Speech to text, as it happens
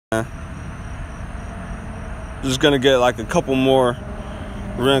Just gonna get like a couple more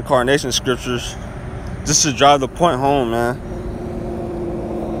reincarnation scriptures just to drive the point home, man.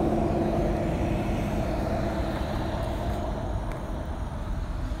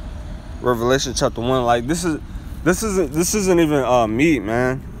 Revelation chapter 1, like this isn't even meat,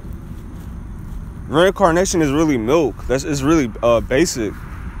 man. Reincarnation is really milk. It's really basic.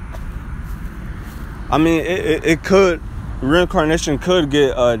 I mean, reincarnation could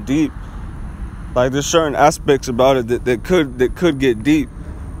get deep. Like there's certain aspects about it that could get deep,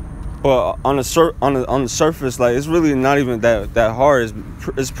 but on the surface, like it's really not even that hard.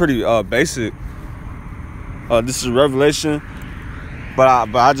 It's pretty basic. This is Revelation, but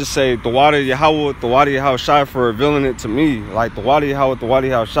I just say the water Yahweh Shai for revealing it to me. Like the water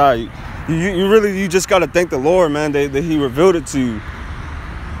Yahweh Shai. You just gotta thank the Lord, man, that He revealed it to you.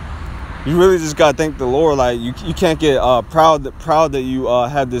 You really just gotta thank the Lord. Like you can't get proud that you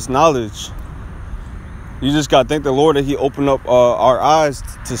have this knowledge. You just gotta thank the Lord that He opened up our eyes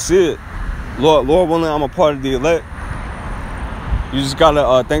to see it. Lord willing, I'm a part of the elect. You just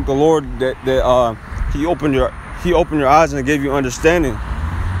gotta thank the Lord that He opened your eyes and gave you understanding.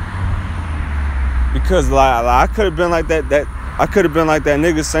 Because like I could have been like that. I could have been like that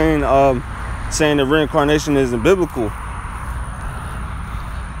nigga saying that reincarnation isn't biblical.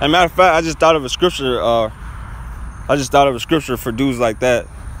 As a matter of fact, I just thought of a scripture for dudes like that.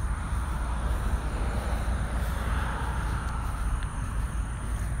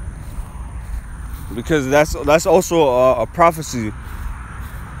 Because that's also a prophecy.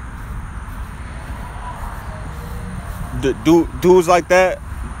 Dudes like that,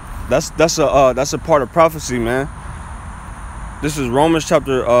 that's a part of prophecy, man. This is Romans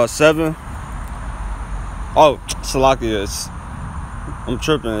chapter 7. Oh, Salakia, I'm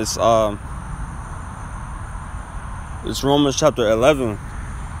tripping. It's Romans chapter 11,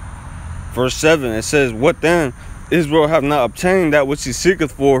 verse 7. It says, "What then? Israel have not obtained that which he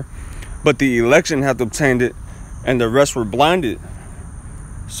seeketh for, but the election hath obtained it, and the rest were blinded."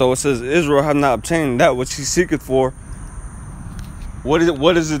 So it says, Israel have not obtained that which he seeketh for. What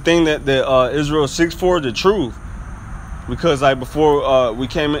is the thing that Israel seeks for? The truth. Because like before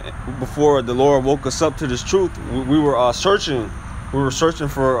the Lord woke us up to this truth, we were searching. We were searching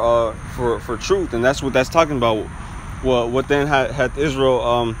for truth, and that's what that's talking about. What then had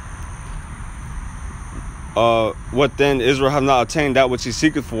Israel? What then Israel have not obtained that which he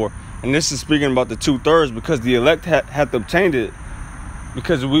seeketh for? And this is speaking about the 2/3, because the elect hath obtained it.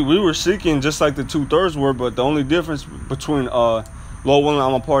 Because we were seeking just like the 2/3 were, but the only difference between Lord willing,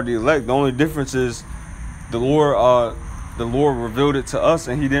 I'm a part of the elect. The only difference is the Lord revealed it to us,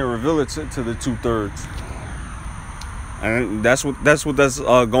 and He didn't reveal it to the 2/3. And that's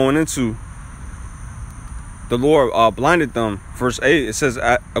going into. The Lord blinded them. Verse 8, it says,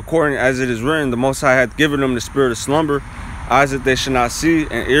 "According as it is written, the Most High hath given them the spirit of slumber, eyes that they should not see,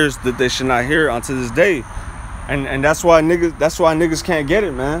 and ears that they should not hear unto this day." And that's why niggas can't get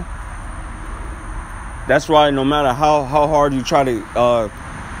it, man. That's why no matter how hard you try to,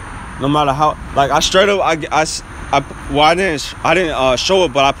 no matter how, like I straight up, I didn't show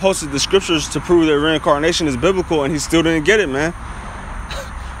it, but I posted the scriptures to prove that reincarnation is biblical, and he still didn't get it, man.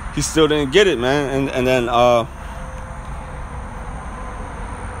 He still didn't get it, man. And then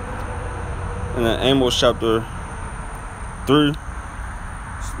Amos chapter 3,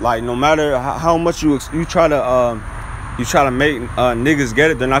 like no matter how much you try to make niggas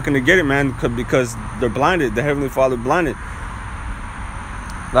get it, they're not gonna get it, man, because they're blinded. The Heavenly Father blinded.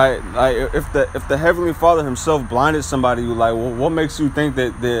 Like if the Heavenly Father Himself blinded somebody, like what makes you think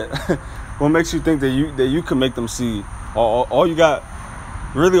that what makes you think that you can make them see? All you got,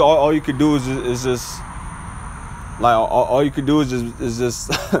 really, all you could do is just like all you could do is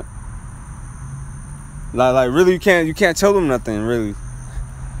just like really you can't tell them nothing, really.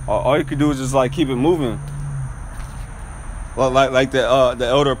 All you could do is just like keep it moving. Well, like the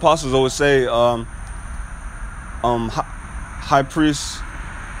elder apostles always say, high priest,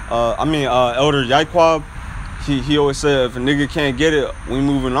 Elder Yaquab, he always said, if a nigga can't get it, we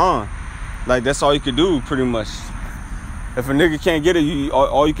moving on. Like that's all you could do, pretty much. If a nigga can't get it,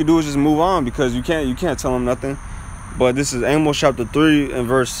 all you can do is just move on, because you can't tell him nothing. But this is Amos chapter 3 and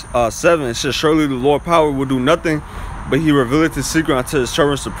verse 7. It says, "Surely the Lord power will do nothing, but He revealeth His secret unto His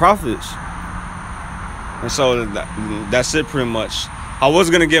servants the prophets." And so that's it, pretty much. I was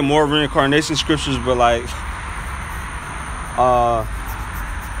gonna get more reincarnation scriptures, but like,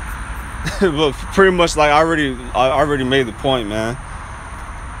 but pretty much like I already made the point, man.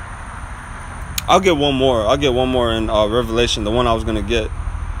 I'll get one more in Revelation, the one I was gonna get.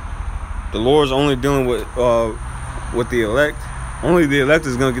 The Lord's only dealing with the elect, Only the elect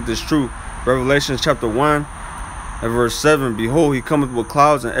is gonna get this truth. Revelation chapter 1 and verse 7. Behold, he cometh with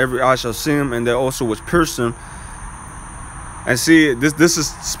clouds, and every eye shall see him, and they also which pierced him. And see, this is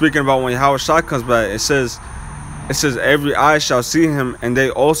speaking about when Yahweh Shai comes back. It says every eye shall see him, and they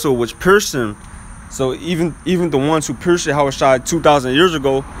also which pierced him. So even the ones who pierced Yahweh Shai 2,000 years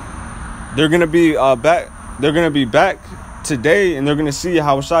ago, they're gonna be back. They're gonna be back today, and they're gonna see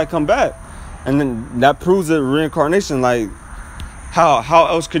Yahweh Shai come back. And then that proves the reincarnation. Like, how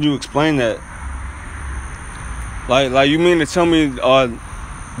else could you explain that? Like you mean to tell me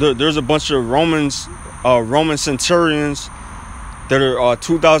there's a bunch of Roman centurions that are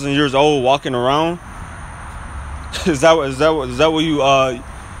 2,000 years old walking around? Is that what you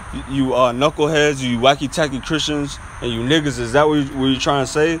knuckleheads, you wacky tacky Christians, and you niggas? Is that what you're trying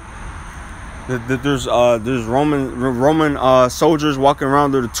to say? That there's Roman soldiers walking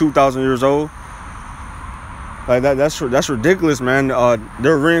around that are 2,000 years old? Like that's ridiculous, man.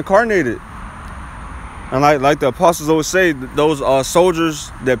 They're reincarnated. And like the apostles always say, those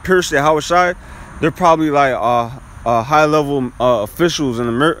soldiers that pierced Yahweh Shai, they're probably like high level officials in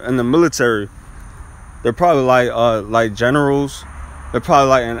the military. They're probably like generals. They're probably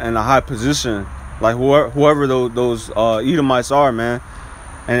like in a high position, like whoever those Edomites are, man.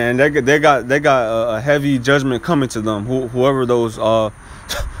 And they got a heavy judgment coming to them. Whoever those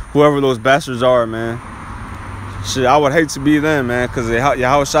bastards are, man. Shit, I would hate to be them, man, because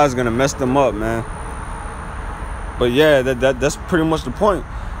Yahweh Shai is gonna mess them up, man. But yeah, that's pretty much the point.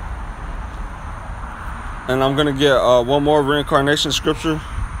 And I'm gonna get one more reincarnation scripture.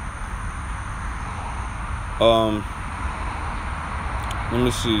 Let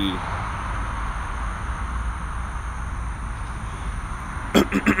me see.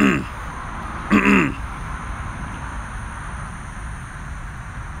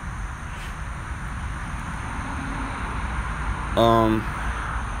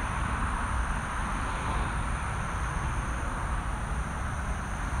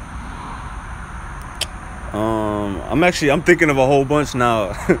 I'm thinking of a whole bunch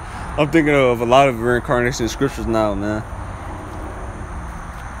now. I'm thinking of a lot of reincarnation scriptures now, man.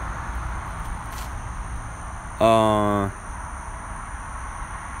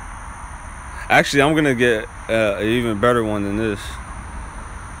 Actually, I'm gonna get an even better one than this.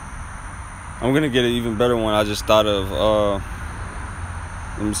 I'm gonna get an even better one. I just thought of.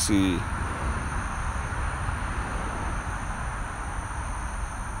 Let me see.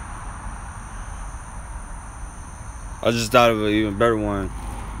 I just thought of an even better one.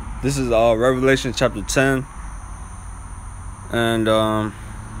 This is Revelation chapter 10, and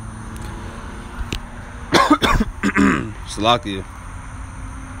Salakia.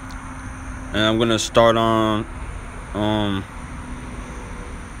 And I'm gonna start on I'm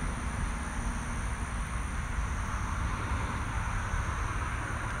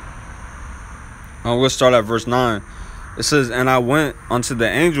gonna start at verse 9. It says, and I went unto the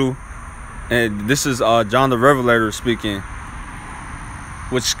angel, and this is John the Revelator speaking,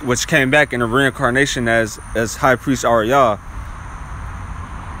 which came back in the reincarnation as high priest Ariyah,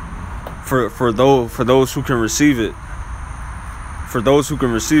 for those who can receive it. For those who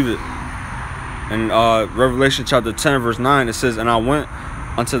can receive it. In Revelation chapter 10 verse 9, it says, and I went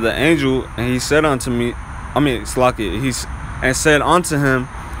unto the angel, and he said unto me, and said unto him,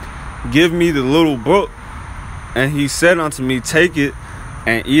 give me the little book. And he said unto me, take it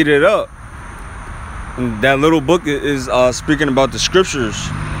and eat it up. And that little book is speaking about the scriptures.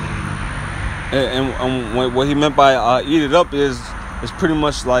 And what he meant by eat it up is pretty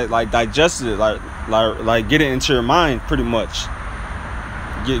much like digest it, like get it into your mind, pretty much.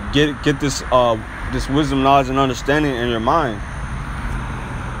 Get this wisdom, knowledge, and understanding in your mind.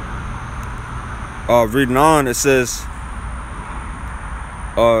 Reading on, it says,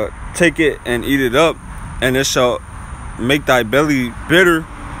 take it and eat it up, and it shall make thy belly bitter,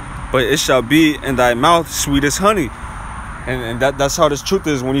 but it shall be in thy mouth sweet as honey. And that's how this truth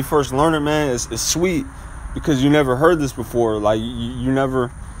is. When you first learn it, man, it's sweet, because you never heard this before. Like you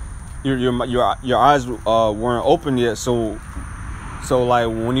never, your eyes weren't open yet. So like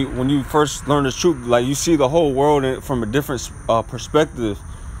when you first learn the truth, like you see the whole world from a different perspective.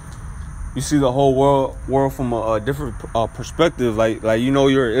 You see the whole world from a different perspective. Like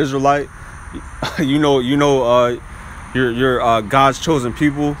you're an Israelite. you know you're God's chosen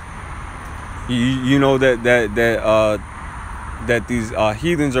people. You know that these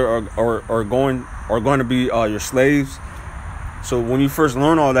heathens are going to be your slaves. So when you first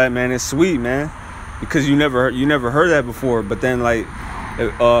learn all that, man, it's sweet, man, because you never heard that before. But then like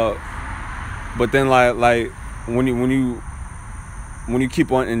when you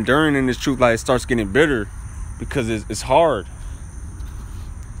keep on enduring in this truth, like it starts getting bitter, because it's hard.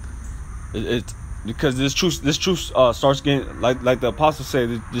 It's because this truth starts getting, like the apostles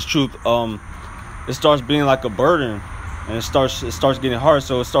say, this truth it starts being like a burden, and it starts getting hard,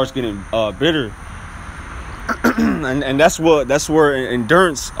 so it starts getting bitter. and that's where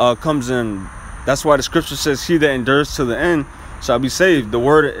endurance comes in. That's why the scripture says, he that endures to the end shall be saved. The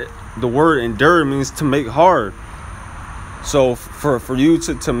word endure means to make hard. So for you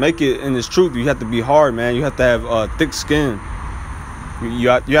to make it in this truth, you have to be hard, man. You have to have thick skin. You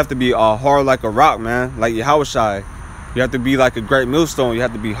have to be hard like a rock, man, like Yahushua. You have to be like a great millstone. You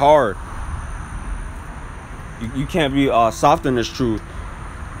have to be hard. You can't be soft in this truth.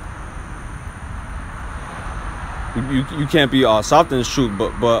 You can't be soft in this truth.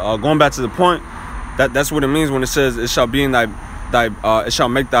 But going back to the point, that's what it means when it says, it shall be in thy it shall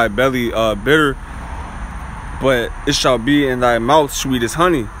make thy belly bitter, but it shall be in thy mouth sweet as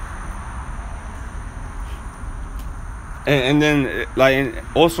honey. And then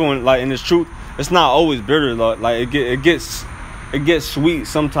also in this truth, it's not always bitter. Like it gets sweet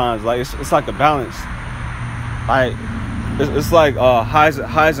sometimes. Like it's like a balance. Like it's like highs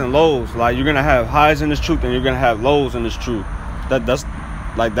and lows. Like you're gonna have highs in this truth, and you're gonna have lows in this truth. That's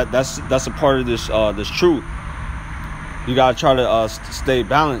a part of this truth. You gotta try to stay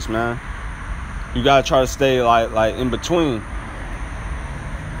balanced, man. You gotta try to stay like in between.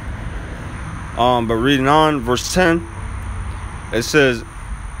 But reading on, verse 10, it says,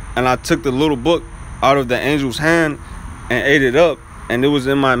 and I took the little book out of the angel's hand and ate it up, and it was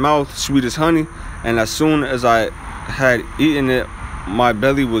in my mouth sweet as honey. And as soon as I had eaten it, my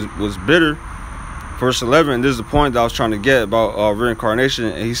belly was bitter. Verse 11, this is the point that I was trying to get about reincarnation.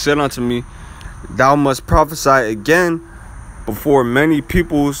 And he said unto me, thou must prophesy again before many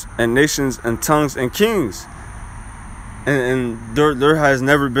peoples and nations and tongues and kings. And there has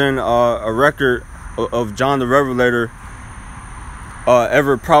never been a record of John the Revelator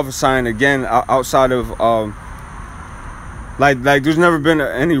ever prophesying again outside of like there's never been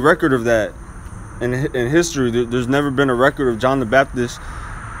any record of that in history. There's never been a record of John the Baptist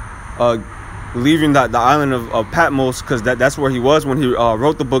leaving the island of Patmos, because that's where he was when he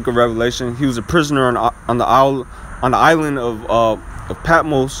wrote the book of Revelation. He was a prisoner on the island of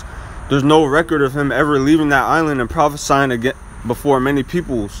Patmos. There's no record of him ever leaving that island and prophesying again before many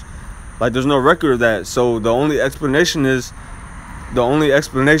peoples. Like there's no record of that. So the only explanation is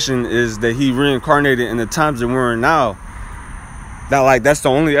that he reincarnated in the times that we're in now. That's the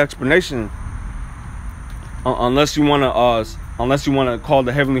only explanation. Unless you want to call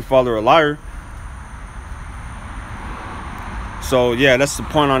the Heavenly Father a liar. So yeah, that's the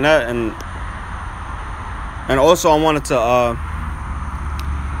point on that. And also I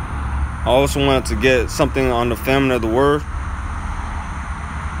also wanted to get something on the famine of the word.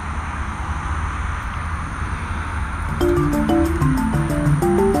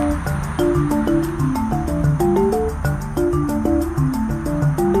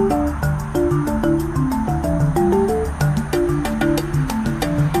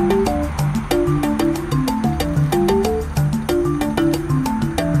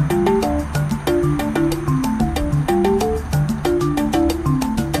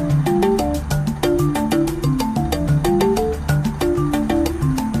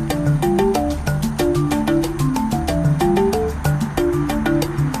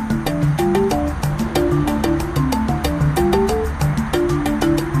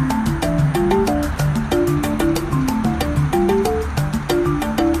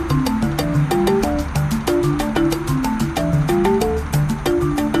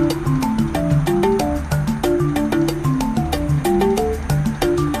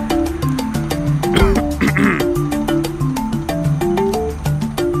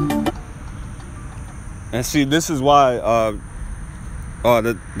 And see, this is why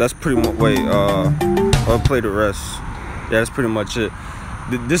that's pretty much, wait, I'll play the rest. Yeah, that's pretty much it.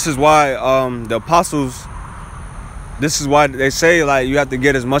 This is why the apostles, this is why they say, like, you have to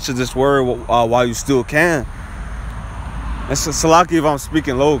get as much of this word while you still can. And it's lucky if I'm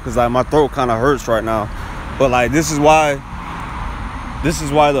speaking low, because like my throat kind of hurts right now. But like this is why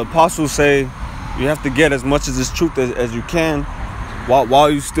the apostles say you have to get as much of this truth as you can while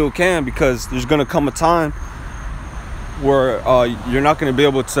you still can, because there's gonna come a time where you're not gonna be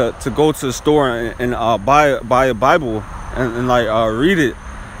able to go to the store and buy a Bible and like read it.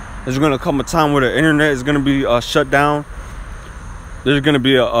 There's gonna come a time where the internet is gonna be shut down. There's gonna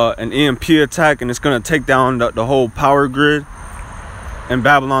be an EMP attack, and it's gonna take down the whole power grid in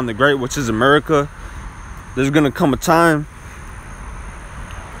Babylon the Great, which is America. There's gonna come a time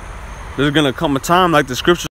like the scripture